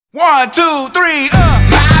1, 2, 3,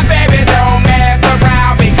 My baby don't mess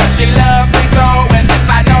around because she loves me so, and this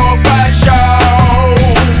I know for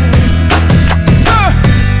sure.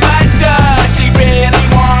 But does she really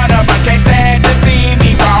wanna, but can't stand to see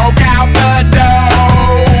me walk out the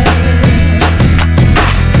door?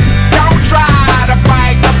 Don't try to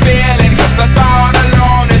fight the feeling, cause the thought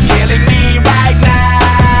alone is killing me right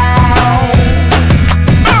now.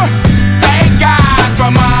 Thank God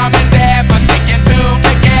for mom and dad for sticking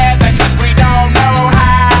together, cause we don't know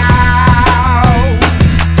how.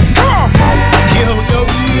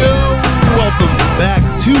 Yo, welcome back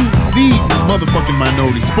to the motherfucking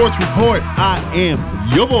Minority Sports Report. I am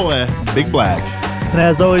your boy, Big Black. And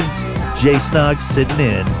as always, Jay Snog sitting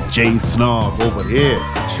in. Jay Snog over here,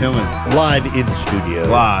 chilling. Live in the studio.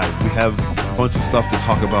 Live. We have a bunch of stuff to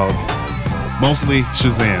talk about. Mostly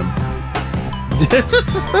Shazam.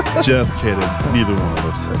 Just kidding. Neither one of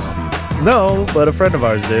us have seen it. No, but a friend of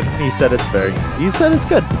ours did. He said it's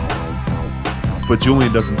good. But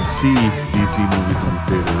Julian doesn't see DC movies in the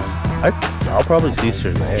theaters. I'll probably see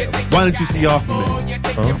Shazam. Why didn't you see Aquaman?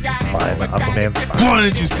 Oh, fine. Aquaman's fine. Why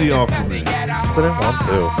didn't you see Aquaman? I didn't want to.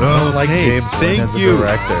 I don't like Okay, James Gunn as a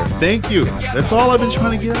director. Thank you. That's all I've been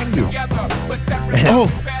trying to get out of you. Oh,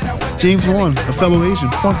 James Wan, a fellow Asian.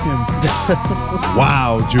 Fuck him.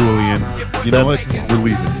 Wow, Julian. You know what? We're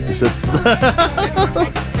leaving. This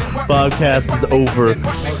podcast is over.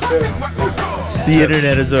 The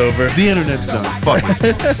internet is over. The internet's done. Fuck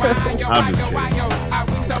it. I'm just kidding.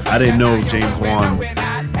 I didn't know James Wan.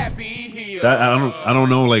 I don't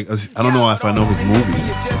know. Like, I don't know if I know his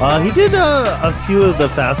movies. He did a few of the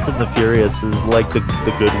Fast and the Furious, like the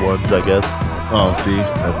good ones, I guess. Oh, see,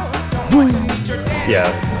 that's. Yeah.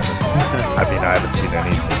 I mean, I haven't seen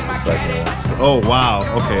any since the second one. Oh wow.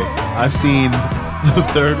 Okay, I've seen the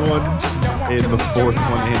third one and the fourth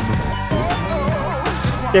one and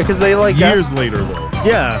Yeah, because they like years later though.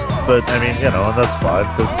 Yeah, but I mean, and that's fine.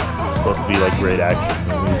 They're supposed to be like great action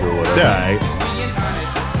movies or whatever. Yeah,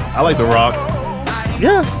 I like The Rock.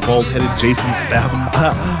 Yeah. Bald-headed Jason Statham.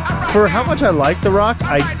 For how much I like The Rock,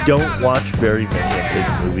 I don't watch very many of his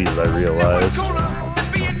movies, I realize.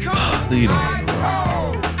 You don't like The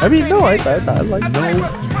Rock. I mean, no, I like no.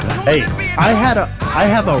 Hey, I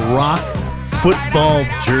have a Rock football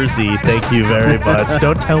jersey. Thank you very much.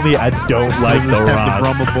 Don't tell me I don't like Does it The have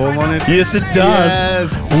Rock. the Brahma Bull on it? Yes, it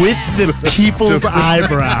does. Yes. With the people's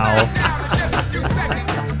eyebrow.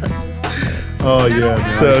 Oh yeah.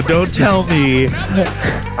 Man. So don't tell me.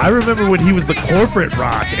 I remember when he was the corporate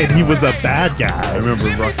Rock and he was a bad I guy. remember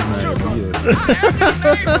Rocky Maivia.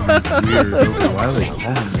 Weird. I was like, why are they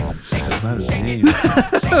calling him? That's not his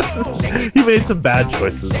name. He made some bad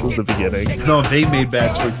choices in the beginning. No, they made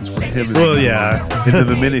bad choices for him. Well, yeah. And then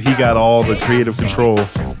the minute he got all the creative control,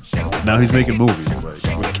 now he's making movies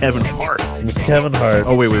like with Kevin Hart. With Kevin Hart.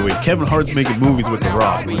 Oh wait. Kevin Hart's making movies with The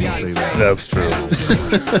Rock. When you say that. That's true.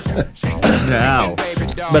 Now,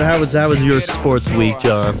 But how was your sports week,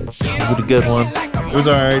 John? Was it a good one? it was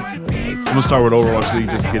alright. I'm gonna start with Overwatch League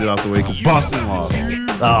just to get it out the way because Boston lost.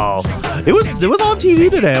 Oh, it was on TV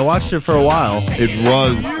today. I watched it for a while. It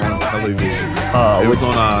was on television. Oh, It was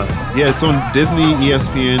on it's on Disney,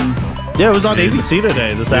 ESPN. Yeah, it was on ABC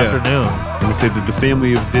today this Yeah. afternoon. As I said, the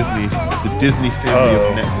family of Disney, the Disney family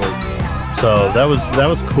of networks. So that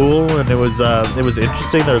was cool, and it was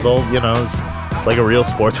interesting. There's all it's like a real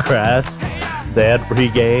sportscast. They had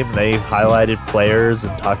pregame. They highlighted players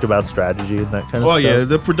and talked about strategy and that kind of Oh stuff. yeah,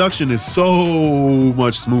 the production is so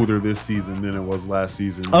much smoother this season than it was last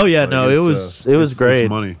season. Oh yeah, Like, no, it was great. It's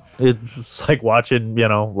money. It's like watching,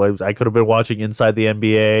 like I could have been watching Inside the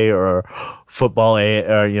NBA or football,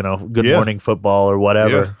 or Good Yeah. Morning Football or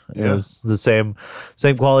whatever. Yeah. It was the same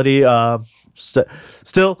quality.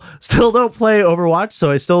 Still don't play Overwatch,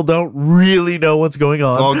 so I still don't really know what's going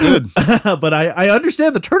on. It's all good. But I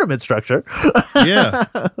understand the tournament structure. Yeah,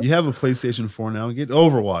 you have a PlayStation 4 now. Get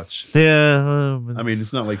Overwatch. Yeah, I mean,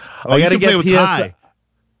 it's not like I gotta you can play with get Ty.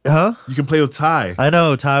 huh? You can play with Ty. I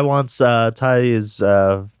know Ty wants Ty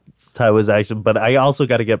was actually, but I also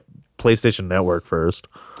got to get PlayStation Network first.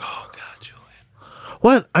 Oh God, Julian.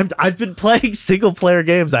 What? I've been playing single player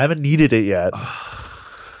games. I haven't needed it yet.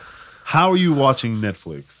 How are you watching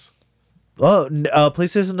Netflix? Oh,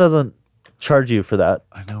 PlayStation doesn't charge you for that.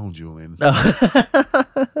 I know, Julian.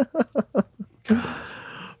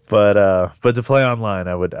 But to play online,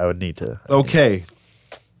 I would need to. Okay,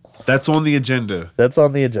 that's on the agenda. That's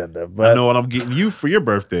on the agenda. But I know what I'm getting you for your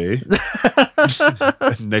birthday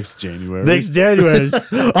next January. next January.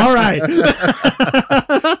 All right.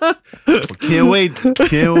 Can't wait.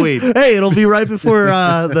 Can't wait. Hey, it'll be right before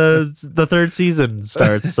the third season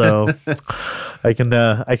starts, so I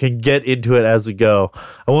can get into it as we go.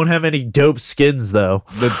 I won't have any dope skins though.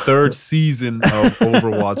 The third season of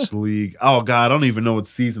Overwatch League. Oh god, I don't even know what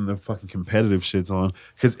season the fucking competitive shit's on.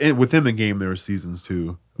 Because within the game there are seasons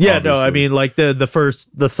too. Yeah, obviously. no, I mean like the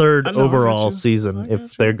third I know, I overall got you. season I if got you.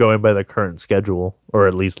 they're going by the current schedule or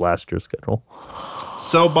at least last year's schedule.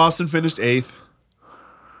 So Boston finished 8th.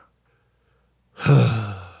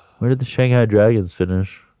 Where did the Shanghai Dragons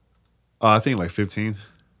finish? I think like 15.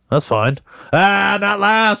 That's fine. Not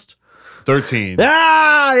last. 13.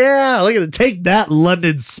 Yeah. Look at it. Take that,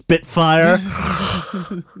 London Spitfire.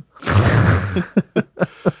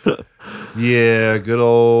 Yeah, good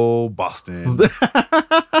old Boston.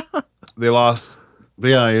 They lost.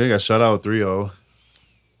 They got shut out 3-0.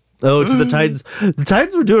 Oh, to the Titans. The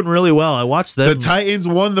Titans were doing really well. I watched them. The Titans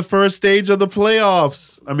won the first stage of the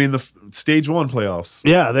playoffs. I mean, the stage 1 playoffs.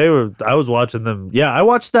 Yeah, they were. I was watching them. Yeah, I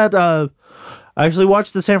watched that. I actually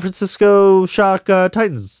watched the San Francisco Shock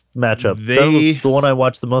Titans matchup. That was the one I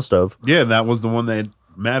watched the most of. Yeah, that was the one that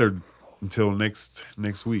mattered until next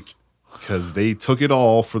week because they took it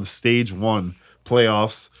all for the stage 1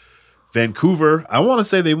 playoffs. Vancouver, I want to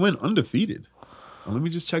say they went undefeated. Let me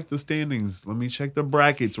just check the standings. Let me check the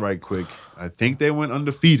brackets right quick. I think they went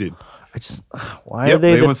undefeated. I just why are Yep,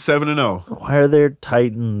 they? they went 7-0 Why are there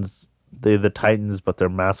Titans? They the Titans, but their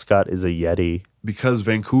mascot is a Yeti. because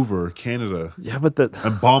Vancouver, Canada, Yeah, but the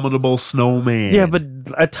abominable snowman. yeah, but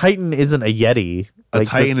a Titan isn't a Yeti. a Like,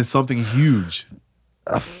 Titan is something huge.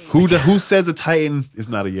 Who says a Titan is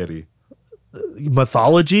not a Yeti?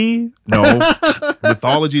 mythology. No,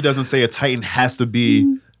 mythology doesn't say a Titan has to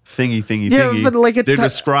be thingy. Yeah, but like a they're ti-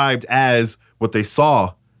 described as what they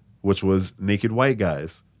saw, which was naked white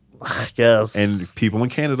guys. I guess. And people in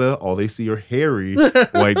Canada, all they see are hairy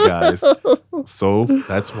white guys. So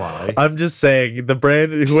that's why. I'm just saying the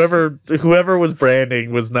brand whoever was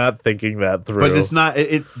branding was not thinking that through. But it's not.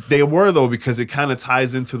 They were though because it kind of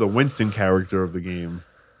ties into the Winston character of the game.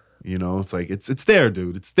 You know, it's like it's there,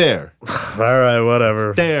 dude. It's there. all right,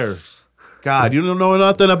 whatever. It's there. God, you don't know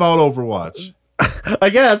nothing about Overwatch. I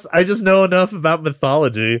guess I just know enough about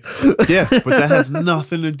mythology. Yeah, but that has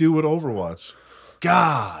nothing to do with Overwatch.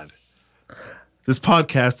 God. This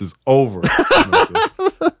podcast is over.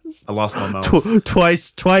 I lost my mouse.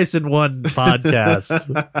 Twice in one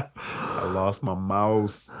podcast. I lost my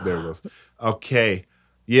mouse. There it goes. Okay.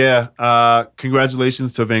 Yeah.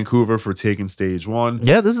 Congratulations to Vancouver for taking stage 1.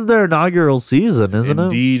 Yeah, this is their inaugural season, isn't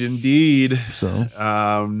Indeed. it?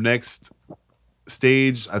 So Next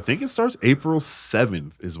stage, I think it starts April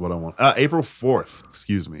 7th is what I want. April 4th,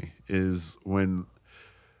 excuse me, is when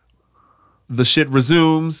the shit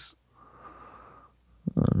resumes.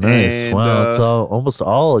 nice. And, Wow, it's almost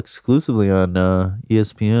all exclusively on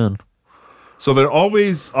ESPN. So they're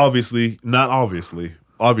always, obviously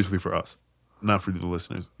for us, not for the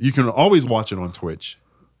listeners. You can always watch it on Twitch.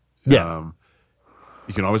 Yeah.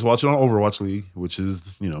 You can always watch it on Overwatch League, which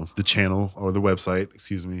is, the channel or the website,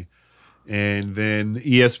 excuse me. And then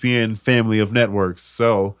ESPN family of networks.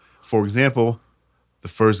 So, for example, the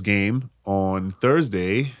first game on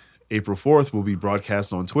Thursday, April 4th, will be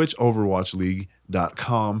broadcast on Twitch,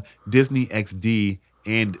 OverwatchLeague.com, Disney XD,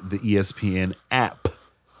 and the ESPN app.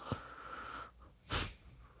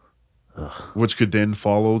 Which could then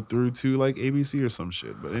follow through to like ABC or some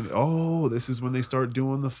shit. But this is when they start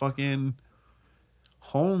doing the fucking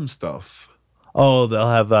home stuff. Oh, they'll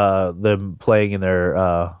have them playing in their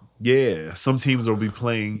Yeah, some teams will be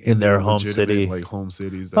playing In their home legitimate, city. like home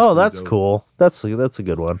cities. that's pretty dope. cool. That's a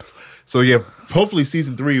good one. So yeah, hopefully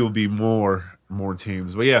season 3 will be more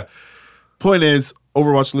teams. But yeah, point is,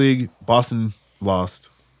 Overwatch League, Boston lost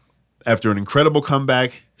after an incredible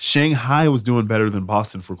comeback. Shanghai was doing better than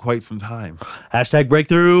Boston for quite some time. Hashtag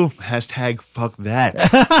breakthrough. Hashtag fuck that.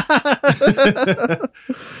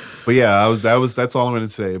 But yeah, that's all I'm going to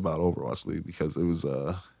say about Overwatch League because it was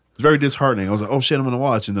very disheartening. I was like, oh shit, I'm going to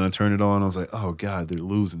watch. And then I turned it on. I was like, oh God, they're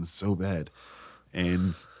losing so bad.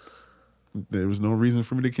 And there was no reason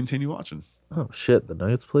for me to continue watching. Oh shit, the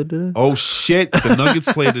Nuggets played today? Oh shit, the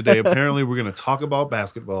Nuggets played today. Apparently, we're going to talk about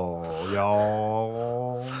basketball,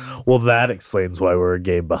 y'all. Well, that explains why we're a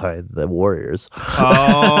game behind the Warriors.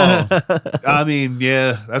 Oh, I mean,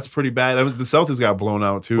 yeah, that's pretty bad. The Celtics got blown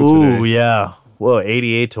out too Ooh, today. yeah. Well,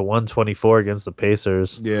 88 to 124 against the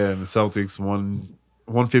Pacers. Yeah, and the Celtics won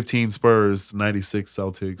 115 Spurs, 96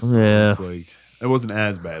 Celtics. So Yeah. it's like, It wasn't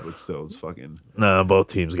as bad, but still, it's fucking. No, both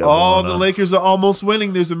teams got. Oh, blown the out. Lakers are almost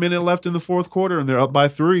winning. There's a minute left in the fourth quarter, and they're up by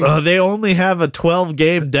 3. They only have a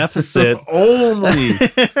 12-game deficit. Only.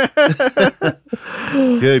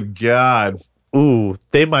 Good God. Ooh,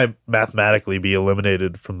 they might mathematically be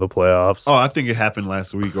eliminated from the playoffs. Oh, I think it happened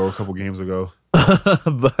last week or a couple games ago.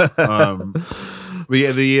 But- But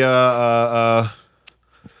yeah,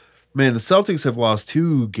 man, the Celtics have lost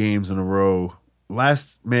 2 games in a row.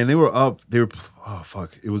 They were up. Oh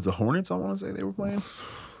fuck, it was the Hornets. I want to say they were playing.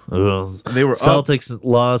 Ugh. They were up. Celtics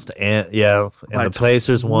lost, and By the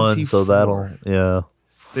Pacers won, so 24.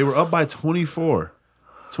 They were up by 24.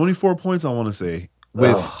 24 points, I want to say,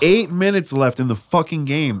 with 8 minutes left in the fucking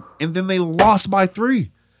game, and then they lost by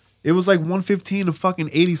 3. It was like 115 to fucking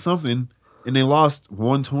 80 something, and they lost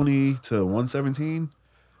 120 to 117.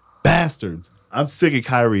 Bastards! I'm sick of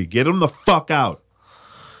Kyrie. Get him the fuck out.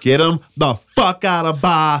 Get him the fuck out of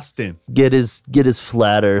Boston. get his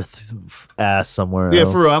flat Earth ass somewhere Yeah,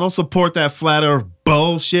 else. for real. I don't support that flat earth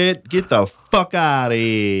bullshit. Get the fuck out of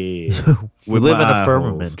here. We live in a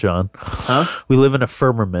firmament, John. Huh? We live in a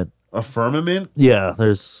firmament. A firmament? Yeah,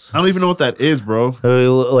 there's I don't even know what that is, bro.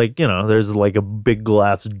 there's like a big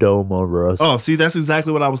glass dome over us. Oh, see, that's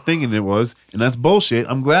exactly what I was thinking it was, and that's bullshit.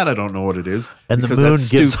 I'm glad I don't know what it is. and the because moon that's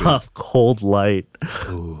gives stupid. off cold light.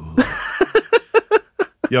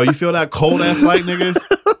 Yo, you feel that cold ass light, nigga?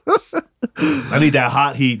 I need that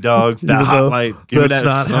hot heat, dog. That Even hot though light. Give me That's that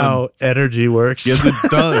not sun. how energy works. Yes, it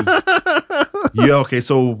does. Yeah, okay.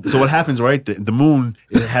 So what happens, right? The moon,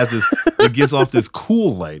 it has this. It gives off this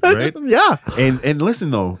cool light, right? Yeah. And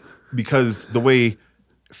listen though, because the way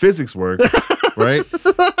physics works, right?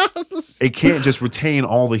 It can't just retain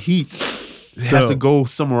all the heat. It has to go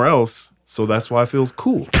somewhere else. So that's why it feels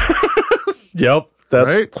cool, Yep. That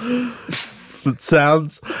right? It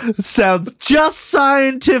sounds just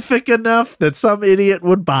scientific enough that some idiot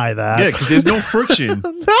would buy that. Yeah, because there's no friction.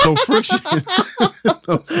 So friction.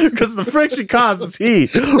 Because the friction causes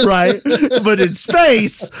heat, right? But in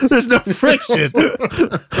space, there's no friction.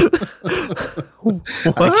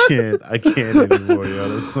 I can't anymore, yo.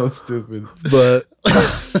 That's so stupid. But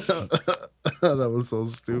That was so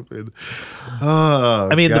stupid. Oh,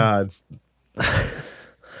 I mean, God.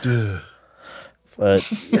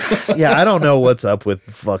 But yeah, I don't know what's up with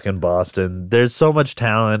fucking Boston. There's so much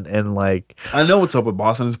talent and like I know what's up with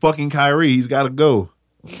Boston. It's fucking Kyrie. He's got to go.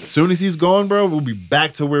 As soon as he's gone, bro, we'll be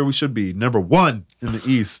back to where we should be. Number 1 in the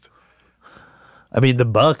East. I mean the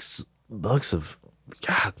Bucks have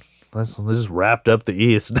God. They just wrapped up the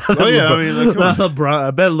East. Oh, yeah, I mean, like, come on. LeBron.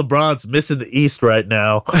 I bet LeBron's missing the East right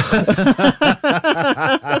now.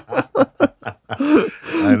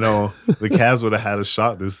 I know. The Cavs would have had a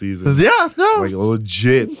shot this season. Yeah, no. Like a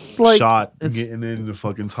legit Like, shot it's- getting in the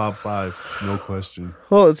fucking top 5. No question.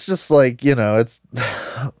 Well, it's just like,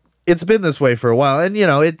 it's been this way for a while, and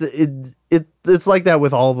it's like that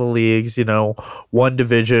with all the leagues. One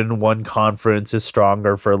division, one conference is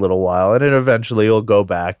stronger for a little while, and it eventually will go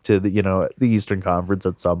back to the Eastern Conference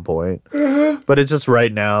at some point. But it's just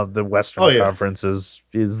right now the Western Oh, yeah. Conference is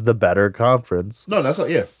the better conference. No, that's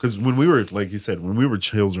yeah. Because when we were, like you said, when we were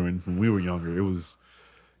children, when we were younger, it was,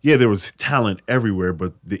 there was talent everywhere,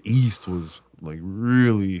 but the East was like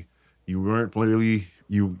really, you weren't really,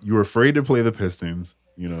 you were afraid to play the Pistons.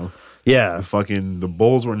 Yeah, The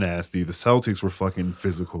Bulls were nasty. The Celtics were fucking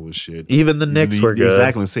physical as shit. even the Knicks were good.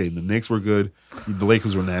 Exactly. Saying the Knicks were good. The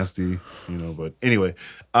Lakers were nasty. But anyway,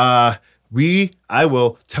 I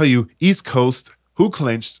will tell you East Coast who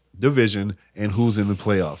clinched division and who's in the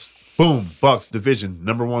playoffs. Boom, Bucks division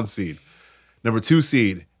number 1 seed, number 2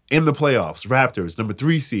 seed in the playoffs. Raptors number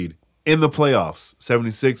 3 seed in the playoffs.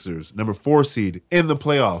 76ers number 4 seed in the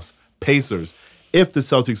playoffs. Pacers. If the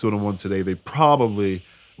Celtics would have won today, they probably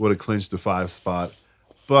would have clinched the 5 spot,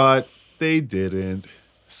 but they didn't.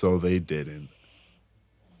 So they didn't.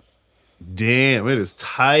 Damn, it is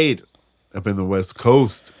tight up in the West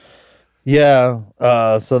Coast. Yeah.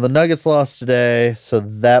 So the Nuggets lost today, so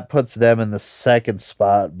that puts them in the 2nd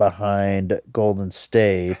spot behind Golden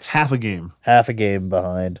State. Half a game. Half a game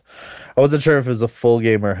behind. I wasn't sure if it was a full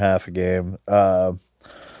game or half a game. But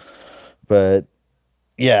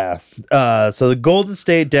yeah. So the Golden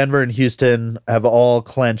State, Denver, and Houston have all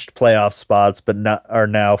clenched playoff spots, but are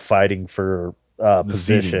now fighting for The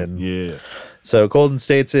position. seeding. Yeah. So Golden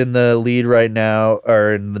State's in the lead right now,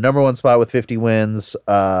 or in the number 1 spot with 50 wins,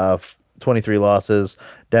 23 losses.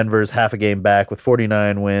 Denver's half a game back with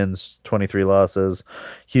 49 wins, 23 losses.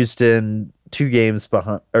 Houston 3 games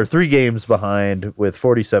behind with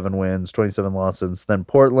 47 wins, 27 losses. Then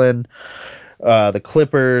Portland, the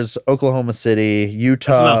Clippers, Oklahoma City, That's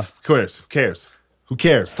Utah. enough. Who cares? Who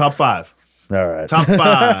cares? Top 5. All right. Top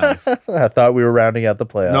 5. I thought we were rounding out the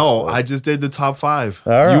playoffs. No, I just did the top 5.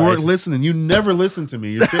 All right. You weren't listening. You never listened to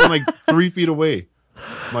me. You're sitting like 3 feet away.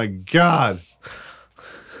 My God.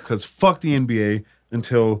 Because fuck the NBA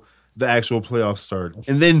until the actual playoffs start.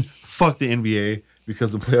 And then fuck the NBA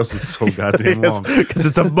because the playoffs is so goddamn long. Because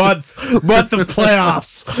it's a month of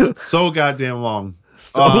playoffs. So goddamn long.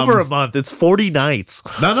 It's over a month. It's 40 nights.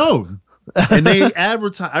 No. And they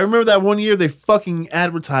advertise. I remember that one year they fucking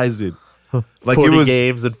advertised it. Like 40 it was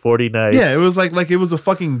games and 40 nights. Yeah, it was like it was a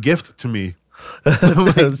fucking gift to me.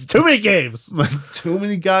 It's too many games. Like too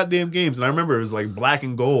many goddamn games. And I remember it was like black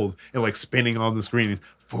and gold and like spinning on the screen.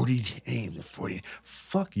 40 games, 40.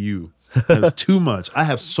 Fuck you. That's too much. I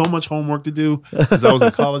have so much homework to do because I was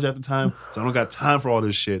in college at the time. So I don't got time for all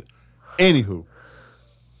this shit. Anywho.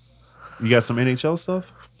 You got some NHL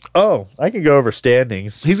stuff? Oh, I can go over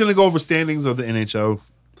standings. He's going to go over standings of the NHL.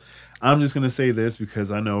 I'm just going to say this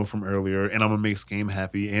because I know from earlier, and I'm going to make Game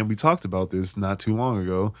happy, and we talked about this not too long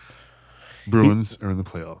ago. Bruins are in the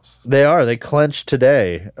playoffs. They are. They clinched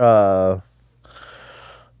today. But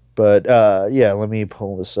yeah, let me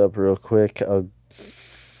pull this up real quick.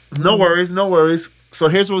 No worries. So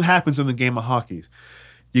here's what happens in the game of hockey.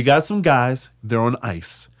 You got some guys, they're on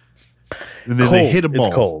ice. And then they hit a ball.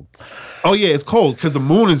 It's cold. Oh, yeah, it's cold because the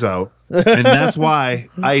moon is out. And that's why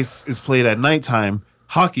ice is played at nighttime.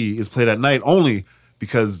 Hockey is played at night only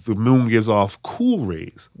because the moon gives off cool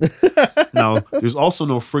rays. Now, there's also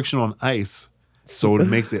no friction on ice, so it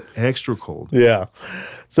makes it extra cold. Yeah.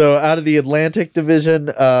 So out of the Atlantic Division,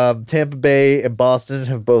 Tampa Bay and Boston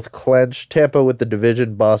have both clinched. Tampa with the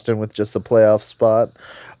division, Boston with just the playoff spot.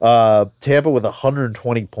 Tampa with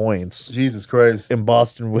 120 points. Jesus Christ. And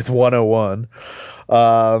Boston with 101.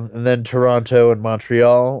 And then Toronto and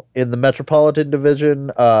Montreal. In the Metropolitan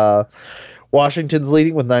Division, Washington's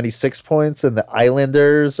leading with 96 points, and the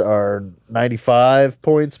Islanders are 95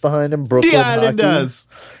 points behind him. Brooklyn The Islanders.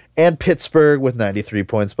 Hockey, and Pittsburgh with 93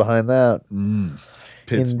 points behind that.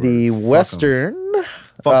 Pittsburgh. In the Western,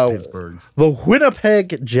 Pittsburgh. the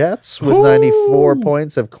Winnipeg Jets with 94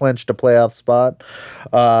 points have clinched a playoff spot.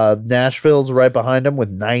 Nashville's right behind them with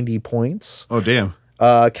 90 points. Oh, damn.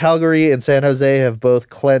 Calgary and San Jose have both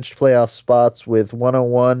clinched playoff spots with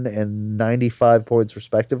 101 and 95 points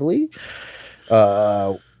respectively.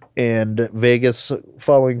 And Vegas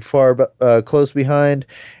following close behind.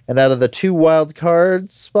 And out of the 2 wild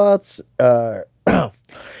card spots, in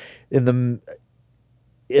the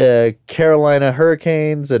Carolina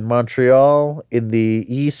Hurricanes and Montreal in the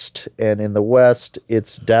East, and in the West,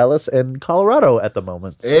 it's Dallas and Colorado at the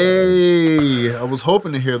moment. Hey, I was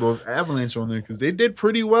hoping to hear those Avalanche on there because they did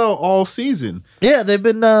pretty well all season. Yeah, they've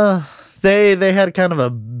been they had kind of a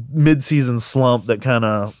mid-season slump that kind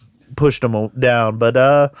of pushed them down,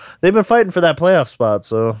 but they've been fighting for that playoff spot,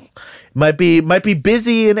 so it might be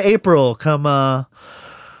busy in April come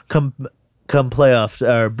playoff,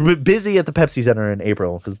 or busy at the Pepsi Center in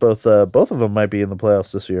April, because both of them might be in the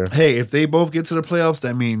playoffs this year. Hey, if they both get to the playoffs,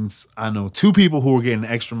 that means I know 2 people who are getting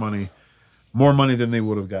extra money, more money than they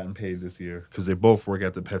would have gotten paid this year, because they both work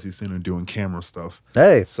at the Pepsi Center doing camera stuff.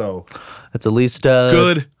 Hey, So, it's at least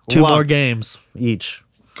good 2 luck. more games each.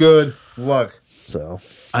 Good luck. So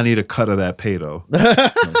I need a cut of that pay, though.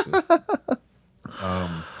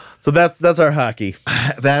 so that's our hockey.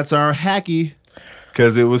 That's our hacky,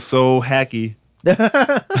 because it was so hacky.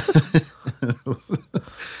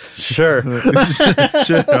 Sure.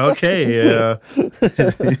 Sure, okay, yeah.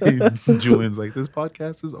 Julian's like, this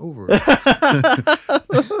podcast is over.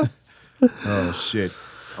 Oh, shit.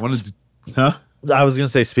 I want to... Huh? I was gonna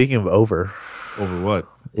say, speaking of over, Over what?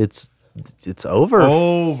 it's over.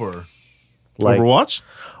 Over. Like, Overwatch?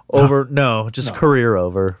 over. No, just career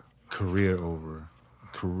over. Career over.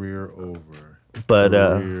 Career over. But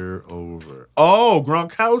Career over. Oh,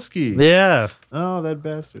 Gronkowski. yeah, Oh, that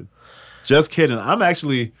bastard. Just kidding. I'm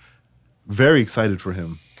actually very excited for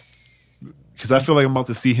him because I feel like I'm about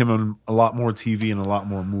to see him on a lot more TV and a lot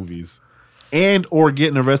more movies, and or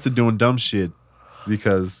getting arrested doing dumb shit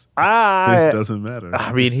because it doesn't matter.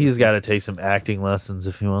 I mean, he's got to take some acting lessons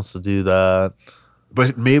if he wants to do that.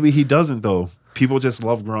 But maybe he doesn't though. People just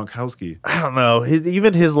love Gronkowski. I don't know.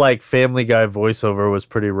 Even his like Family Guy voiceover was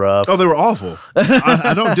pretty rough. Oh, they were awful.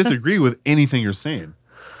 I don't disagree with anything you're saying.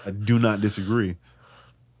 I do not disagree.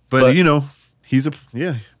 But you know, he's a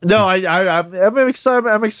No, I'm excited.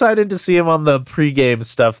 I'm excited to see him on the pregame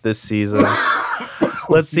stuff this season.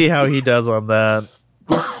 Let's see how he does on that.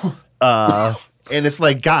 And it's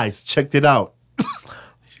like, guys, checked it out.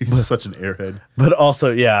 He's such an airhead. But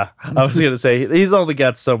also, yeah, I was gonna say he's only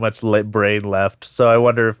got so much brain left. So I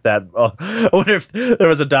wonder if I wonder if there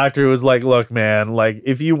was a doctor who was like, "Look, man, like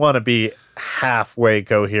if you want to be halfway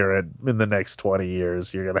coherent in the next 20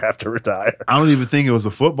 years, you're gonna have to retire. I don't even think it was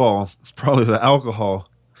the football. It's probably the alcohol.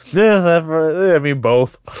 Yeah, I mean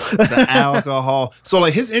both. The alcohol. So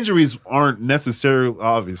like his injuries aren't necessarily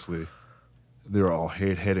obviously. They're all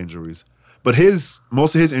head injuries. But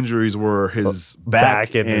most of his injuries were his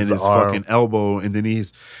back and his arm. fucking elbow, and then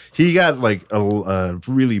he got like a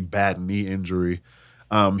really bad knee injury.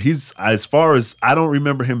 He's as far as I don't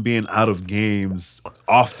remember him being out of games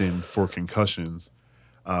often for concussions,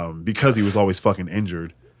 because he was always fucking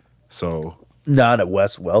injured. So Not at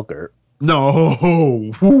Wes Welker. no,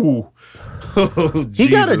 He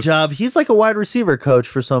got a Jesus. job. He's like a wide receiver coach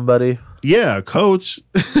for somebody. Yeah, coach.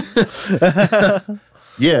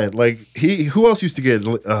 Yeah, like who else used to get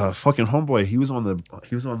fucking homeboy? He was on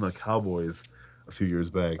the Cowboys a few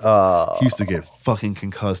years back. He used to get fucking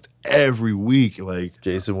concussed every week. Like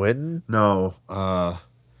Jason Witten, no,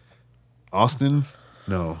 Austin,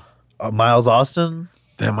 no, Miles Austin,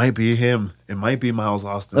 that might be him. It might be Miles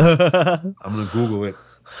Austin. I'm gonna Google it.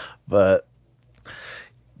 but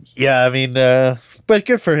yeah, I mean, but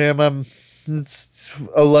good for him. It's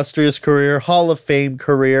illustrious career, Hall of Fame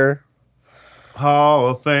career. Hall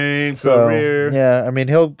of Fame So, career. yeah, I mean,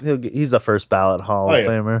 he's a first ballot Hall Oh, of yeah.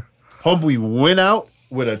 Famer. Homeboy went out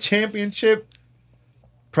with a championship.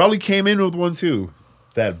 Probably came in with one too.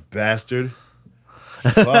 That bastard.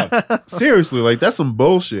 Fuck. Seriously, like that's some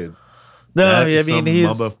bullshit. No, That I is mean some he's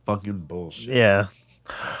motherfucking bullshit. yeah.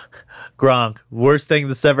 Gronk, worst thing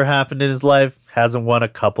that's ever happened in his life, hasn't won a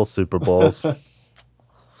couple Super Bowls.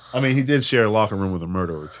 I mean, he did share a locker room with a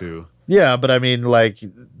murderer too. Yeah, but I mean, like,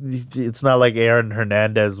 it's not like Aaron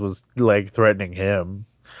Hernandez was like threatening him.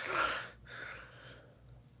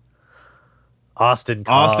 Austin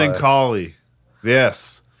Collie.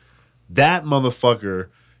 Yes. That motherfucker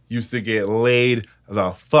used to get laid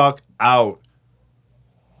the fuck out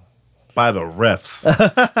by the refs.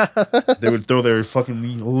 They would throw their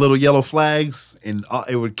fucking little yellow flags and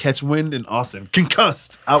it would catch wind and Austin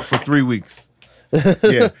concussed out for 3 weeks.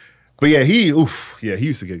 Yeah. But yeah, he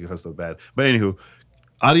used to get concussed so bad. But anywho,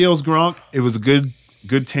 adios Gronk. It was a good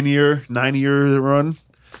 10-year, 9-year run.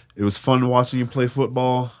 It was fun watching you play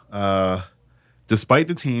football. Despite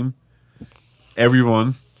the team,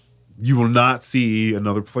 everyone, you will not see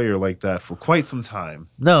another player like that for quite some time.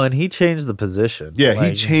 No, and he changed the position. Yeah, Like,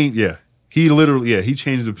 he changed. Yeah, he literally. Yeah, he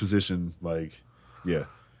changed the position. Like, yeah.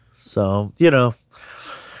 So,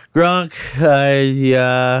 Gronk,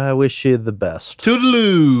 I wish you the best.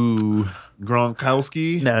 Toodaloo,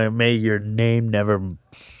 Gronkowski. Now, may your name never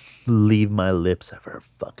leave my lips ever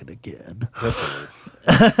fucking again. That's it.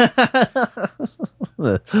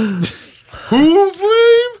 Whose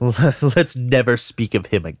name? Let's never speak of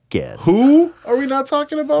him again. Who are we not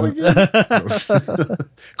talking about again?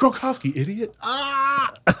 Gronkowski, idiot.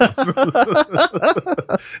 Ah.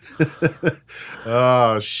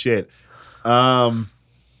 Oh shit. I'm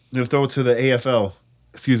gonna throw it to the AFL.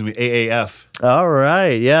 Excuse me, AAF. All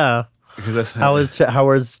right, yeah. Because that's How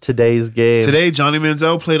was today's game? today. Johnny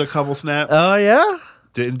Manziel played a couple snaps. Oh yeah.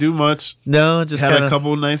 Didn't do much. No, just Had kinda, a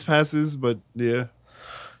couple nice passes, but yeah,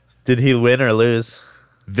 Did he win or lose?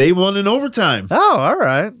 they won in overtime. Oh, all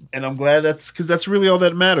right. And I'm glad that's really all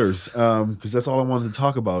that matters. Because that's all I wanted to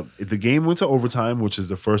talk about. If the game went to overtime, which is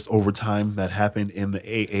the first overtime that happened in the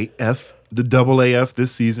AAF, the AAF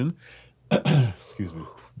this season. Excuse me.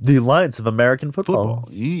 The Alliance of American Football.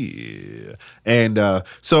 Football. Yeah. And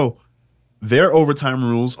so their overtime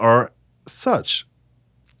rules are such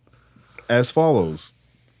as follows.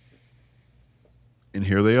 And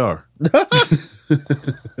here they are.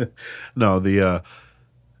 No, the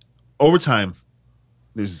overtime,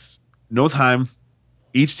 there's no time.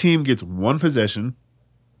 Each team gets one possession.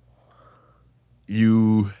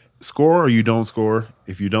 You score or you don't score.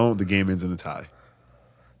 If you don't, the game ends in a tie.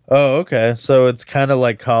 Oh, okay. So it's kind of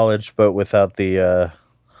like college, but without the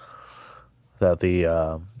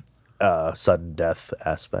sudden death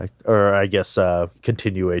aspect, or I guess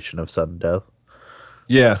continuation of sudden death.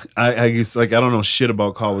 Yeah, I guess I don't know shit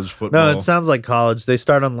about college football. No, it sounds like college. They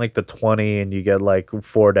start on like the 20, and you get like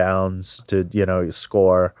 4 downs to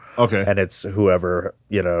score. Okay. And it's whoever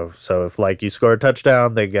So if like you score a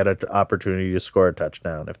touchdown, they get an opportunity to score a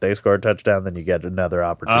touchdown. If they score a touchdown, then you get another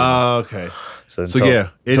opportunity. Okay. so yeah,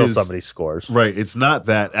 it until is- somebody scores. Right. It's not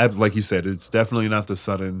that, like you said, it's definitely not the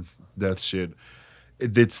sudden death shit.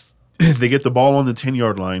 It's they get the ball on the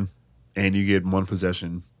 10-yard line, and you get one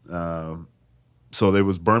possession. So there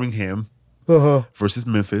was Birmingham versus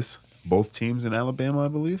Memphis, both teams in Alabama, I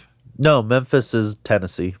believe. No, Memphis is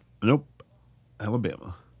Tennessee. Nope,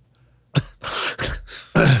 Alabama.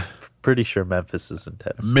 Pretty sure Memphis is in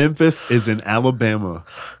Tennessee. Memphis is in Alabama.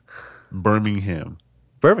 Birmingham.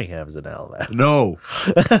 Birmingham's in Alabama. No.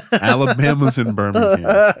 Alabama's in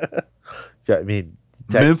Birmingham. Yeah, I mean,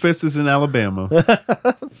 Memphis is in Alabama.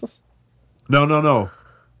 No.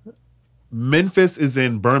 Memphis is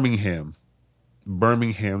in Birmingham.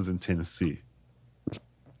 Birmingham's in Tennessee.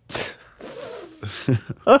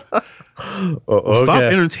 Stop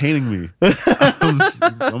entertaining me.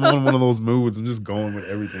 I'm on one of those moods. I'm just going with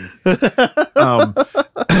everything.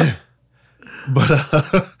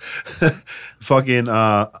 Fucking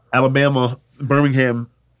Alabama, Birmingham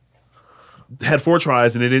had 4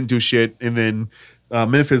 tries and they didn't do shit. And then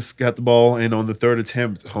Memphis got the ball, and on the 3rd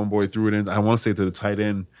attempt, homeboy threw it in. I want to say to the tight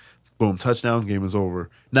end. Boom, touchdown, game is over.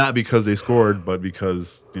 Not because they scored, but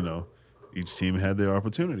because, each team had their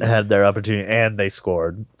opportunity. And they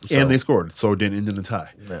scored. So it didn't end in a tie.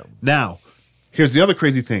 No. Now, here's the other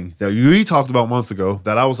crazy thing that we talked about months ago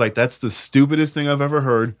that I was like, that's the stupidest thing I've ever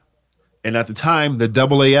heard. And at the time, the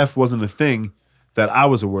AAF wasn't a thing that I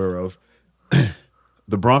was aware of.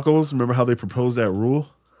 The Broncos, remember how they proposed that rule?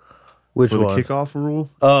 Which for one? The kickoff rule?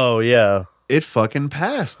 Oh, yeah. It fucking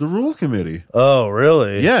passed the rules committee. Oh,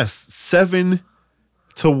 really? Yes, 7-1.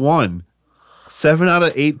 7 out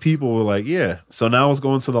of 8 people were like, yeah. So now it's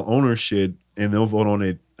going to the owner shit, and they'll vote on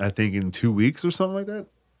it, I think, in 2 weeks or something like that.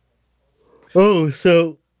 Oh,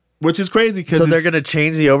 so... Which is crazy because So they're going to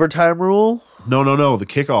change the overtime rule? No, the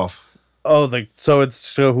kickoff. Oh, so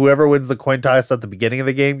whoever wins the coin toss at the beginning of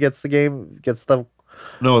the game gets the...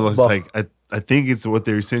 No, it's ball. like, I think it's what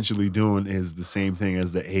they're essentially doing is the same thing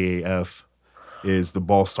as the AAF, is the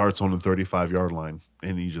ball starts on the 35-yard line,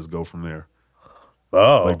 and you just go from there.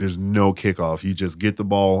 Oh. Like, there's no kickoff. You just get the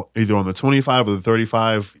ball either on the 25 or the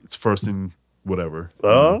 35. It's first and whatever.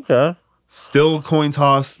 Oh, okay. Still a coin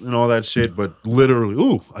toss and all that shit, but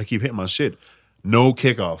literally, I keep hitting my shit. No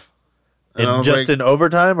kickoff. And I was Just like, in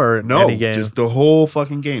overtime or no, any game? just the whole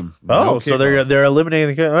fucking game. Oh, No so kickoff. they're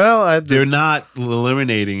eliminating the... Well, They're not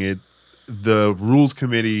eliminating it. The rules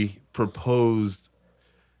committee proposed,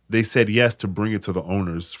 they said yes to bring it to the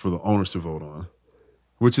owners for the owners to vote on,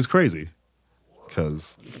 which is crazy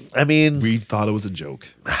because I mean, we thought it was a joke.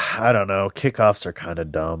 I don't know. Kickoffs are kind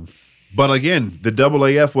of dumb. But again, the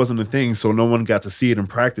AAF wasn't a thing, so no one got to see it in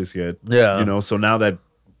practice yet. Yeah. So now that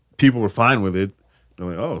people are fine with it, they're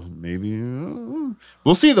like, oh, maybe.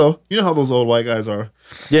 We'll see, though. You know how those old white guys are.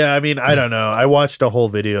 Yeah, I mean, I don't know. I watched a whole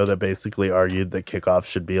video that basically argued that kickoffs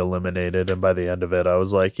should be eliminated, and by the end of it, I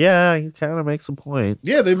was like, yeah, he kind of makes a point.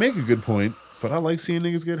 Yeah, they make a good point, but I like seeing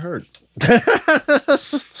niggas get hurt.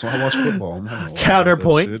 So I watch football. I'm not gonna lie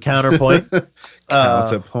about that Counterpoint. shit.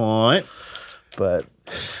 Counterpoint. But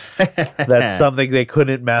that's something they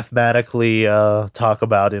couldn't mathematically talk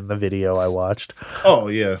about in the video I watched. oh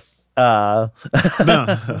yeah, no.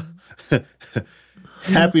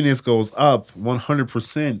 Happiness goes up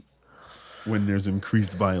 100% when there's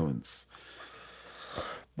increased violence.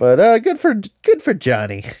 But good for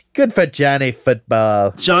Johnny. Good for Johnny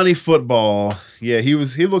football. Johnny Football. Yeah, he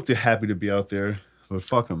looked happy to be out there, but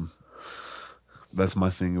fuck him. That's my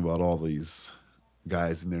thing about all these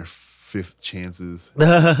guys in their 5th chances,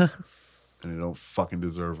 and they don't fucking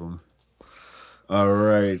deserve them. All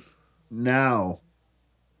right, now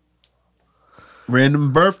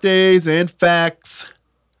random birthdays and facts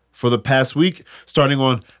for the past week, starting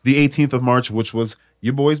on the 18th of March, which was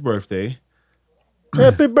your boy's birthday.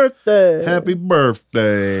 Happy birthday. Happy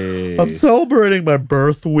birthday. I'm celebrating my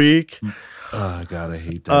birth week. Oh, God, I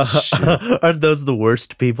hate that shit. Aren't those the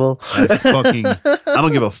worst people? I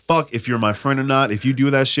don't give a fuck if you're my friend or not. If you do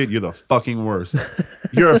that shit, you're the fucking worst.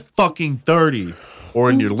 You're a fucking 30 or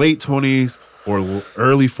in your late 20s or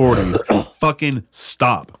early 40s. Fucking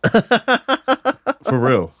stop. For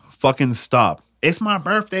real. Fucking stop. It's my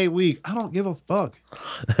birthday week. I don't give a fuck.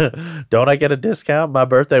 Don't I get a discount? My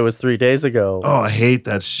birthday was 3 days ago. Oh, I hate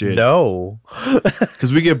that shit. No.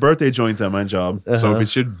 Because we get birthday joints at my job. So if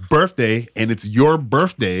it's your birthday and it's your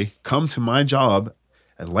birthday, come to my job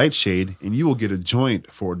at Lightshade and you will get a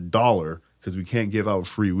joint for $1 because we can't give out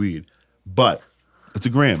free weed. But it's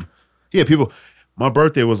 $1. Yeah, people, my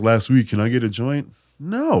birthday was last week. Can I get a joint?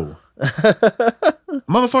 No.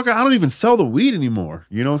 Motherfucker, I don't even sell the weed anymore.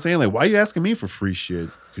 You know what I'm saying? Like, why are you asking me for free shit?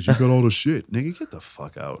 Because you got all the shit. Nigga, get the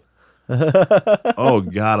fuck out. Oh,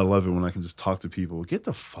 God, I love it when I can just talk to people. Get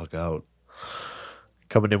the fuck out.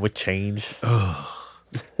 Coming in with change.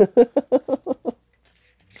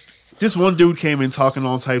 This one dude came in talking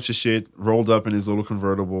all types of shit, rolled up in his little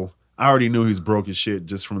convertible. I already knew he was broke as shit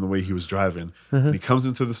just from the way he was driving. And he comes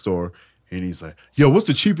into the store and he's like, yo, what's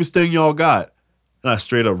the cheapest thing y'all got? And I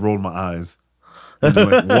straight up rolled my eyes and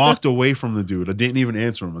like walked away from the dude. I didn't even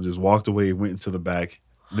answer him. I just walked away, went into the back.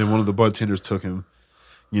 Then one of the bartenders took him.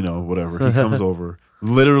 whatever. He comes over,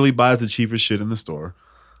 literally buys the cheapest shit in the store,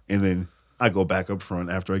 and then I go back up front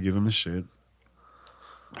after I give him his shit.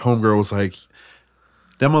 Homegirl was like,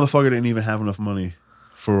 that motherfucker didn't even have enough money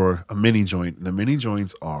for a mini joint. The mini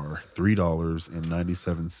joints are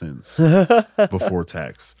 $3.97 before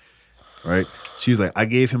tax, right? She's like, I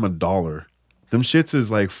gave him $1. Them shits is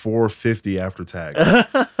like $4.50 after tax.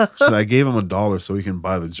 So I gave him $1 so he can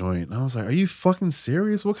buy the joint. And I was like, are you fucking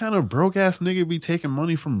serious? What kind of broke ass nigga be taking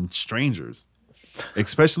money from strangers,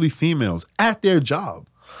 especially females, at their job?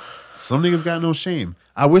 Some niggas got no shame.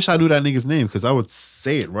 I wish I knew that nigga's name because I would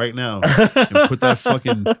say it right now and put that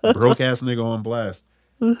fucking broke ass nigga on blast.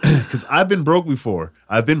 Because I've been broke before.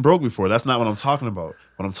 That's not what I'm talking about.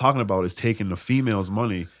 What I'm talking about is taking the female's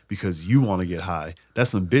money because you want to get high.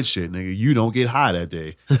 That's some bitch shit, nigga. You don't get high that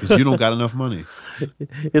day because you don't got enough money.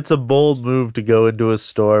 It's a bold move to go into a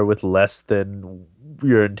store with less than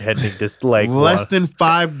you're intending to like less than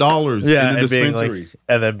 $5 in a dispensary.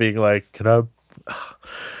 And then being like, can I?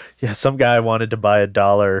 Yeah, some guy wanted to buy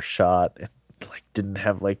 $1 shot and like didn't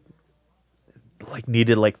have like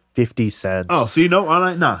needed like 50 cents. Oh, see, no,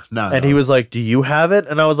 nah. And he was like, do you have it?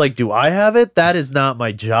 And I was like, do I have it? That is not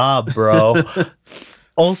my job, bro.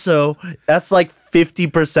 Also, that's like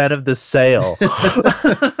 50% of the sale.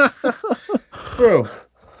 Bro.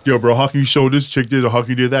 Yo, bro, how can you show this chick did or how can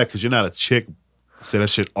you do that? Because you're not a chick. I say that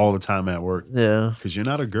shit all the time at work. Yeah. Because you're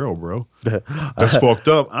not a girl, bro. That's fucked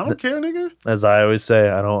up. I don't care, nigga. As I always say,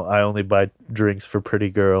 I only buy drinks for pretty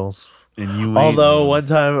girls. And you Although one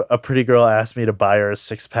time a pretty girl asked me to buy her a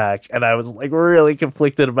 6-pack and I was like really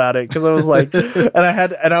conflicted about it because I was like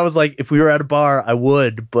and I was like, if we were at a bar I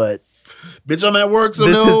would, but bitch, I'm at work, so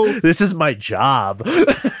no. This is my job.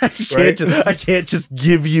 I can't just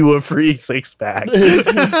give you a free 6-pack.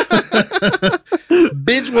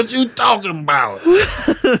 Bitch, what you talking about? You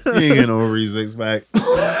ain't getting no free 6-pack.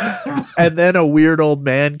 And then a weird old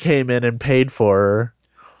man came in and paid for her.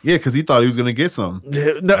 Yeah, because he thought he was gonna get some.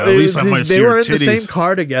 No, at least I might see they her were in titties. the same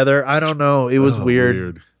car together. I don't know. It was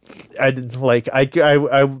weird. I didn't like. I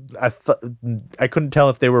couldn't tell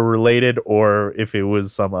if they were related or if it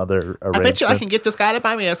was some other arrangement. I bet you I can get this guy to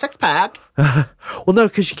buy me a 6-pack. Well, no,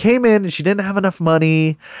 because she came in and she didn't have enough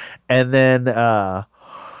money, and then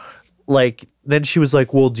then she was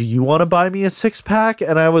like, well, do you want to buy me a 6-pack?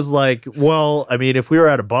 And I was like, well, I mean, if we were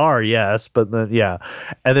at a bar, yes, but then, yeah.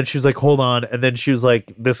 And then she was like, hold on. And then she was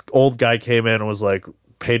like, this old guy came in and was like,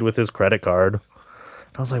 paid with his credit card. And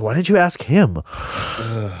I was like, why didn't you ask him?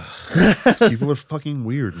 People are fucking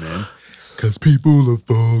weird, man. Because people are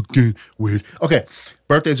fucking weird. Okay,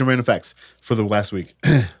 birthdays and random facts for the last week.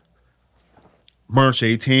 March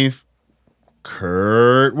 18th,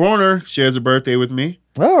 Kurt Warner shares a birthday with me.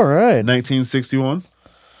 All right. 1961.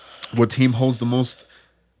 What team holds the most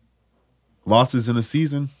losses in a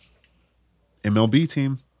season? MLB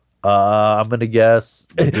team. I'm gonna guess.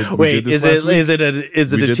 Wait, is it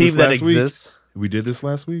a team that exists? We did this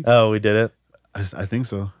last week. Oh, we did it. I think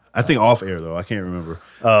so. I think off air though. I can't remember.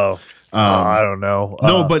 I don't know.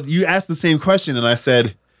 No, but you asked the same question, and I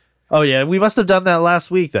said, "Oh yeah, we must have done that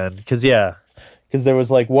last week then." Because there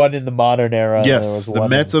was like one in the modern era. Yes, and there was the one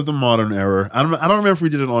Mets of the modern era. I don't remember if we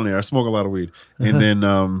did it on air. I smoke a lot of weed, and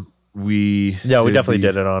then we definitely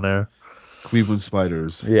did it on air. Cleveland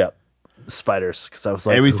Spiders. Yeah, Spiders. Because I was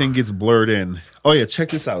like, everything gets blurred in. Oh yeah, check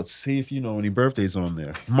this out. See if you know any birthdays on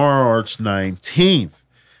there. March 19th,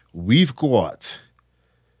 we've got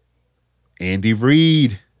Andy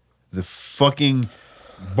Reid, the fucking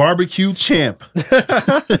barbecue champ.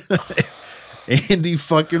 Andy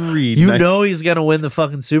fucking Reid. You know he's gonna win the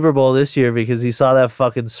fucking Super Bowl this year because he saw that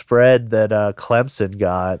fucking spread that Clemson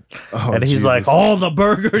got, and he's like, all the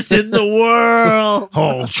burgers in the world.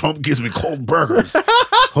 Oh, Trump gives me cold burgers.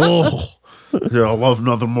 Oh, yeah, I love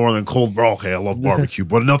nothing more than cold. Okay, I love barbecue,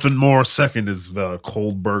 but nothing more second is the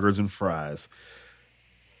cold burgers and fries.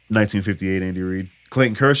 1958, Andy Reid.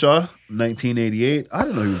 Clayton Kershaw, 1988. I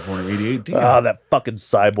didn't know he was born in 88. Damn. Oh, that fucking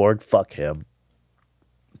cyborg. Fuck him.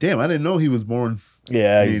 Damn, I didn't know he was born.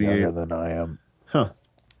 Yeah, he's younger than I am. Huh.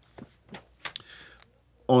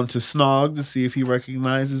 On to Snog to see if he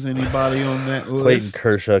recognizes anybody on that list. Clayton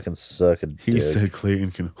Kershaw can suck a dick. He said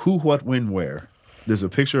Clayton can. Who, what, when, where. There's a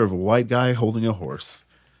picture of a white guy holding a horse.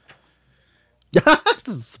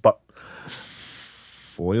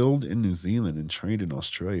 Foiled in New Zealand and trained in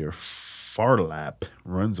Australia. Farlap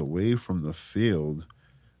runs away from the field.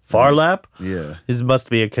 Farlap? Yeah. This must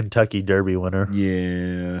be a Kentucky Derby winner.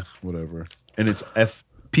 Yeah, whatever. And it's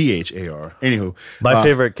FPHAR. Anywho. My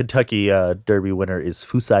favorite Kentucky Derby winner is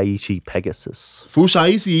Fusaichi Pegasus.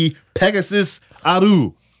 Fusaichi Pegasus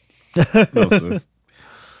Aru. No, sir.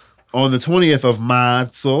 On the 20th of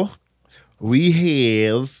March, we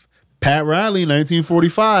have Pat Riley,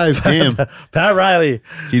 1945. Damn, Pat Riley,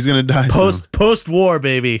 he's gonna die post war,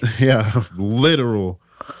 baby. soon. Yeah, literal.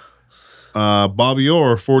 Bobby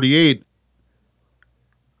Orr, 48.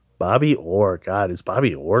 Bobby Orr, God, is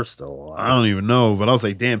Bobby Orr still alive? I don't even know, but I was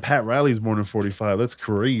like, damn, Pat Riley's born in 45. That's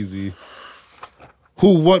crazy.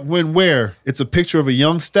 Who, what, when, where? It's a picture of a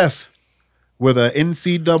young Steph with an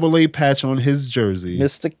NCAA patch on his jersey.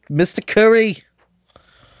 Mr. Curry.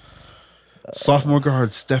 Sophomore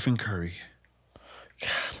guard Stephen Curry.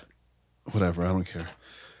 God. Whatever, I don't care.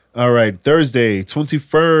 All right, Thursday,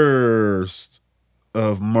 21st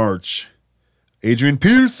of March. Adrian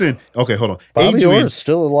Peterson. Okay, hold on. Bobby Orr is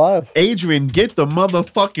still alive. Adrian, get the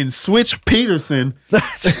motherfucking switch, Peterson.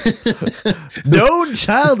 Known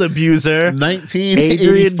child abuser. 1985.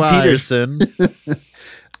 Adrian Peterson.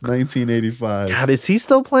 1985. God, is he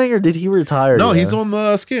still playing or did he retire? No, yet? he's on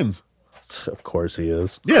the Skins. Of course he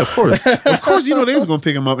is. Yeah, of course. Of course, you know they was gonna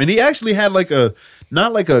pick him up. And he actually had like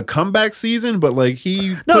not like a comeback season, but like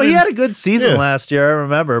he had a good season Yeah. last year, I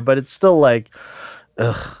remember, but it's still like,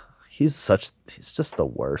 ugh, he's just the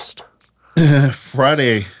worst.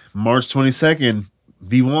 Friday, March 22nd,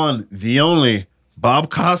 the one, the only, Bob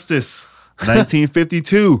Costas,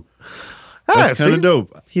 1952. That's kind of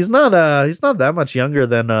dope. He's not that much younger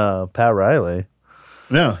than Pat Riley.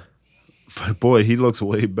 Yeah. But boy, he looks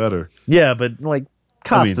way better. Yeah, but like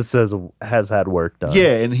Costas has had work done.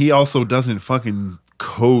 Yeah, and he also doesn't fucking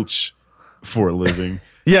coach for a living.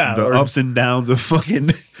 Yeah, The ups and downs of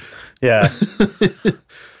fucking yeah.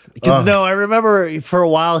 Because no, I remember for a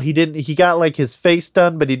while he got like his face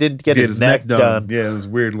done, but he didn't get his neck done. Yeah, it was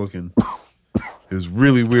weird looking. It was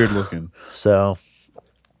really weird looking. So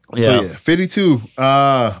yeah. So yeah, 52.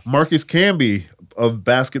 Marcus Camby of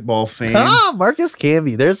basketball fame. Marcus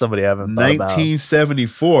Camby. There's somebody I haven't thought about.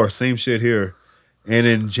 1974. Same shit here. And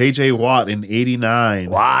then JJ Watt in 89.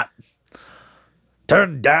 What?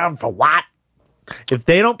 Turned down for what? If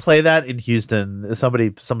they don't play that in Houston,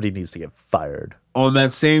 somebody needs to get fired. On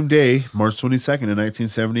that same day, March 22nd in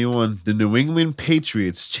 1971, the New England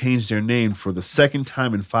Patriots changed their name for the second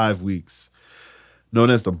time in 5 weeks. Known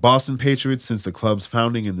as the Boston Patriots since the club's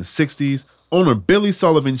founding in the 60s, owner Billy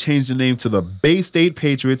Sullivan changed the name to the Bay State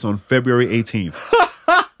Patriots on February 18th.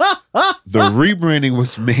 The rebranding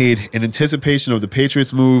was made in anticipation of the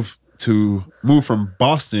Patriots' move from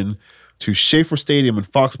Boston to Schaefer Stadium in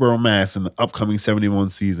Foxborough, Mass. In the upcoming 71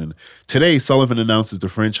 season. Today, Sullivan announces the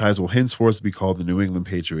franchise will henceforth be called the New England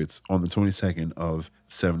Patriots on the 22nd of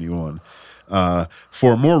 71.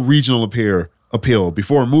 For a more regional appeal,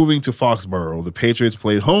 before moving to Foxborough, the Patriots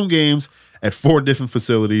played home games at 4 different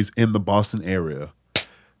facilities in the Boston area.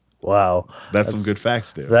 Wow. That's some good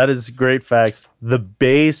facts there. That is great facts. The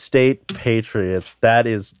Bay State Patriots. That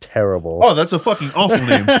is terrible. Oh, that's a fucking awful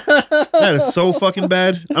name. That is so fucking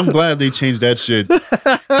bad. I'm glad they changed that shit.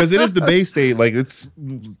 Because it is the Bay State. Like, it's...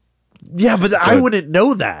 Yeah, but I wouldn't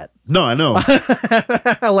know that. No, I know.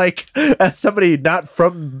 Like, as somebody not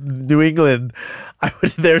from New England, I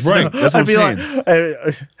would. There's Right, no, that's what I'd I'm be saying.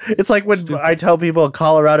 like, it's like when I tell people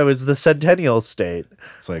Colorado is the Centennial State.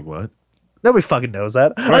 It's like, what? Nobody fucking knows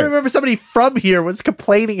that. I Right. remember somebody from here was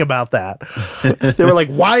complaining about that. They were like,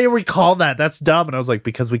 "Why are we called that? That's dumb." And I was like,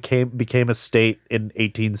 "Because we became a state in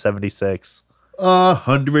 1876."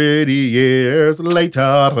 100 years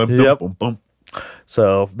later. Yep. Boom, boom.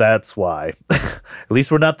 So that's why. At least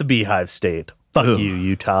we're not the Beehive State. Fuck Ugh. you,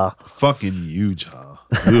 Utah. Fucking Utah.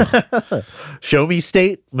 Ugh. Show me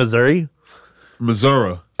state, Missouri.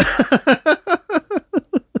 Missouri.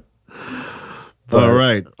 All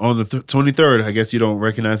right. On the 23rd, I guess you don't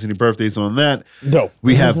recognize any birthdays on that. No.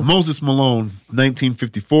 We have Moses Malone,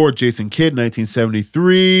 1954, Jason Kidd,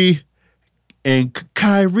 1973, and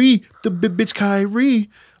Kyrie, the bitch Kyrie,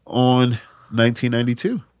 on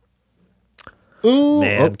 1992. Ooh,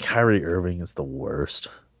 Man, Kyrie Irving is the worst.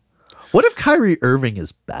 What if Kyrie Irving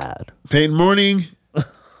is bad? Peyton Manning,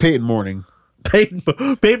 Peyton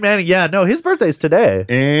Manning, yeah, no, his birthday's today.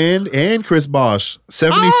 and Chris Bosh,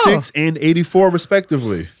 76 and 84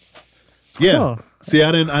 respectively. Yeah. Oh. See,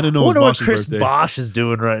 I didn't know I it was wonder what Bosh's Chris birthday. Bosh is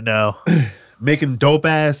doing right now. Making dope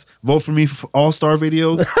ass vote for me for all-star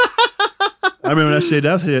videos. I remember that shit.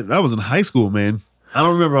 That was in high school, man. I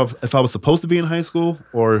don't remember if I was supposed to be in high school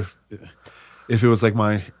or if it was like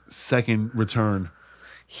my second return.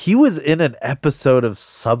 He was in an episode of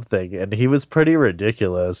something, and he was pretty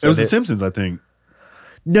ridiculous. It was And The Simpsons, I think.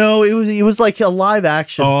 No, it was like a live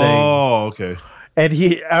action thing. Oh, okay. And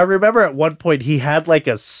I remember at one point he had like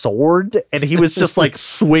a sword and he was just like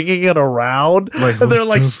swinging it around. Like, and they're what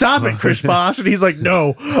like, the stop it, fuck? Chris Bosh. And he's like,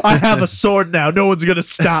 no, I have a sword now. No one's going to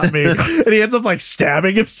stop me. And he ends up like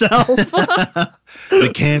stabbing himself. They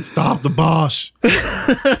can't stop the Bosch.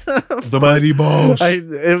 The mighty Bosch.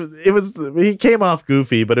 It was, he came off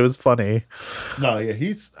goofy, but it was funny. No, yeah, he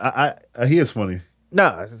is funny.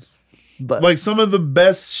 No, but Like some of the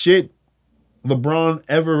best shit LeBron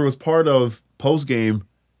ever was part of post game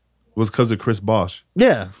was because of Chris Bosh.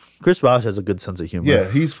 yeah, Chris Bosh has a good sense of humor.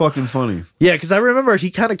 Yeah, he's fucking funny. Yeah, because I remember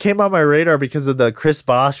he kind of came on my radar because of the Chris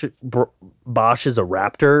Bosh is a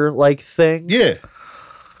Raptor like thing. Yeah.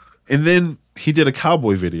 And then he did a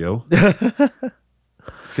cowboy video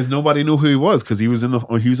because nobody knew who he was because he was on the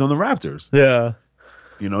Raptors. Yeah.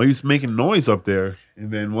 You know, he was making noise up there.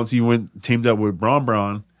 And then once he teamed up with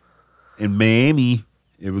Bron in Miami,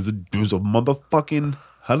 it was a motherfucking,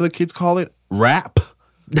 how do the kids call it? Rap.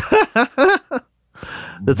 That's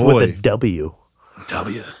Boy. with a W.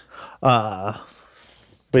 W. But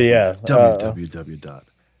yeah.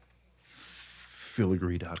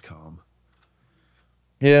 www.filigree.com.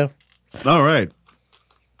 Yeah. All right.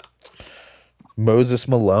 Moses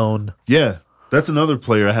Malone. Yeah. That's another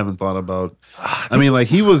player I haven't thought about. I mean, like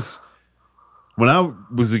he was, when I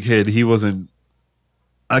was a kid, he wasn't,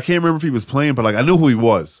 I can't remember if he was playing, but like I knew who he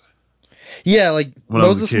was. Yeah, like When I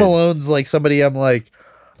was a Moses kid. Malone's like somebody I'm like,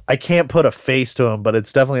 I can't put a face to him, but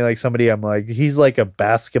it's definitely like somebody I'm like, he's like a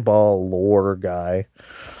basketball lore guy.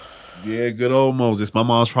 Yeah, good old Moses. My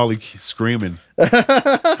mom's probably screaming. How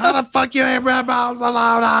the fuck you ain't rap balls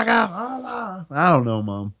allowed? I don't know,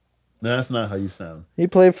 Mom. No, that's not how you sound. He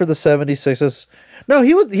played for the 76ers. No,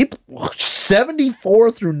 he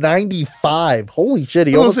 74 through 95. Holy shit.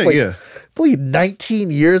 He almost played 19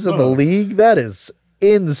 years in the league. That is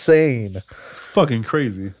insane. It's fucking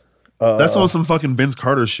crazy. That's on some fucking Vince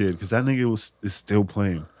Carter shit because that nigga is still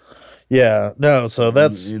playing. Yeah, no, so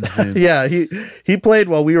that's Intense. yeah, he played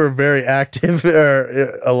while we were very active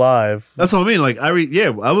alive. That's what I mean. Like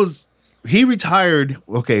he retired.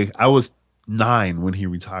 Okay, I was 9 when he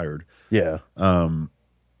retired. Yeah. And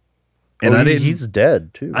he's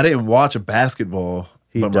dead too. I didn't watch a basketball,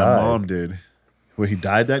 but died. my mom did. Well, he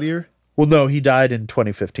died that year? Well, no, he died in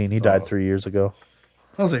 2015. He died 3 years ago.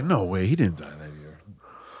 I was like, no way, he didn't die that year.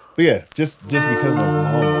 But yeah, just because my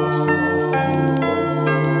mom watched it.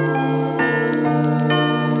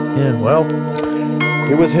 Yeah, well,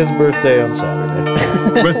 it was his birthday on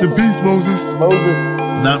Saturday. Rest in peace, Moses. Moses.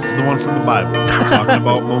 Not the one from the Bible. We're talking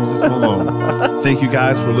about Moses Malone. Thank you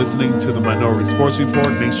guys for listening to the Minority Sports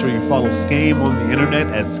Report. Make sure you follow Skame on the internet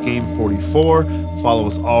at Skame44. Follow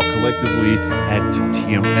us all collectively at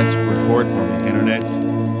TMS Report on the internet.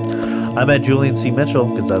 I'm at Julian C. Mitchell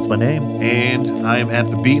because that's my name. And I am at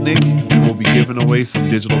the Beatnik. We will be giving away some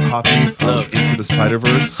digital copies of Into the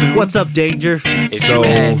Spider-Verse soon. What's up, Danger? So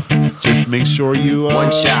just make sure you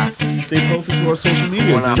One shot, stay posted to our social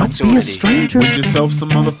medias. one And Don't be a opportunity. stranger. Get yourself some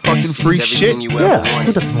motherfucking free shit. You ever Yeah, who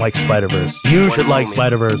wanted. doesn't like Spider-Verse? You One should like moment.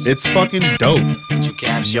 Spider-Verse. It's fucking dope. Did you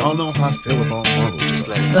capture? Y'all know how I feel about Marvel Just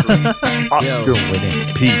stuff. let it slip. Oscar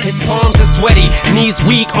winning. Peace. His palms are sweaty, knees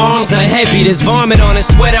weak, arms are heavy. There's vomit on his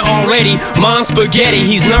sweater already. Mom's spaghetti,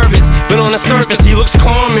 he's nervous, but on the surface he looks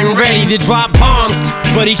calm and ready to drop bombs.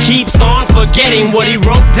 But he keeps on forgetting what he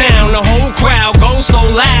wrote down. The whole crowd goes so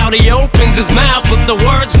loud, he opens his mouth, but the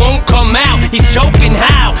words won't come out. He's choking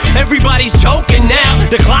how? Everybody's choking now.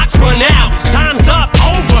 The clock's run out, time's up,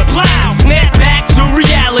 over, plow. Snap back to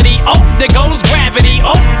reality. Oh, there goes gravity.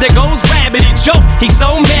 Oh, there goes rabbit. He choke. He's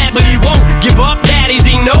so mad, but he won't give up. Daddies,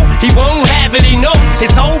 he know he won't have it. He knows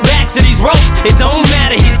his whole back to these ropes. It don't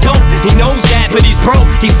matter. He's dope. He knows that, but he's broke.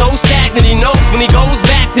 He's so stagnant. He knows when he goes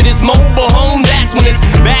back to this mobile home. That's when it's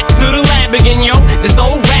back to the lab again, yo. This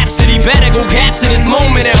old rhapsody better go capture this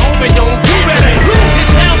moment and hope it don't get better. Lose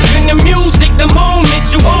yourself in the music. The moment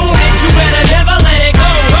you own it, you better never let it go.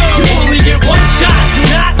 You only get one shot. Do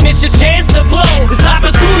not miss your chance to blow. This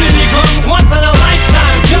opportunity comes once in a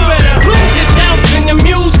lifetime. You better lose yourself in the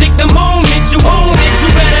music. The moment you own it, you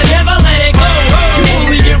better never let it go. You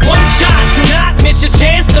only get one shot. Do not miss your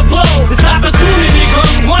chance to blow. This opportunity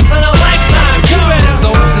comes once in a lifetime. You better.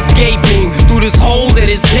 Souls escaping through this hole that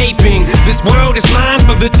is gaping. This world is mine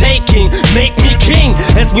for the taking. Make me king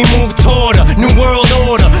as we move toward a new world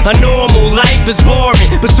order. A normal life is boring,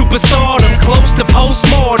 but superstardom's close to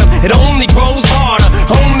postmortem. It only grows harder,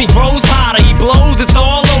 homie grows hotter. He blows, it's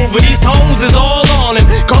all over. These hoes is all on him.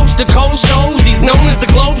 Coast to coast shows, he's known as the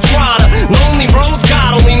Globetrotter. Lonely roads,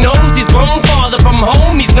 God only knows he's grown farther from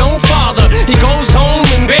home. He's no father. He goes home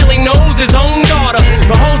and barely knows his own daughter.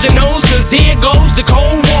 But hold your nose, cause here goes the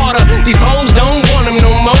cold water. These hoes don't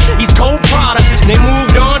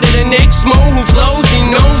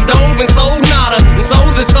nosed and sold nada. And so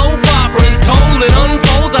the soap opera is told, it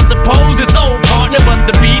unfolds. I suppose it's old partner, but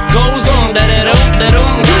the beat goes on.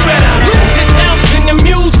 You better lose yourself in the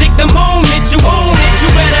music the moment you own it. You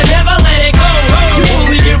better never let it go. You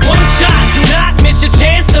only get one shot, do not miss your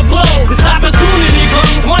chance to blow. This opportunity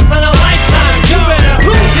comes once in a lifetime. You better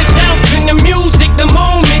lose yourself in the music the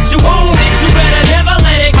moment you own it. You better never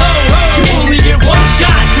let it go. You only get one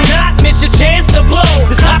shot, do not miss your chance to blow.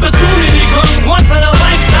 This opportunity comes once in a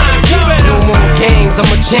lifetime. You better no more games,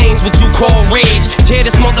 I'ma change what you call rage. Tear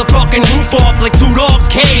this motherfucking roof off like 2 dogs'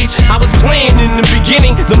 cage. I was playing in the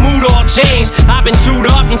beginning, the mood all changed. I've been chewed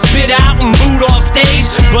up and spit out and booed off stage,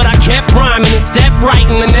 but I kept rhyming and stepped right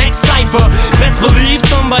in the next cipher. Best believe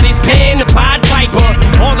somebody's paying the Pied Piper.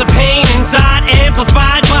 All the pain inside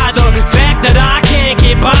amplified by the fact that I can't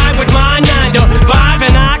get by with my 9 to 5,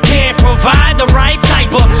 and I can't provide the right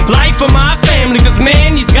type of life for my family. Cause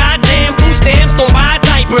man, these goddamn food stamps don't buy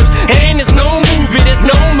diapers, and there's no movie, there's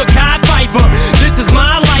no Mackay Pfeiffer. This is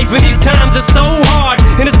my life and these times are so hard,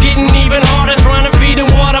 and it's getting even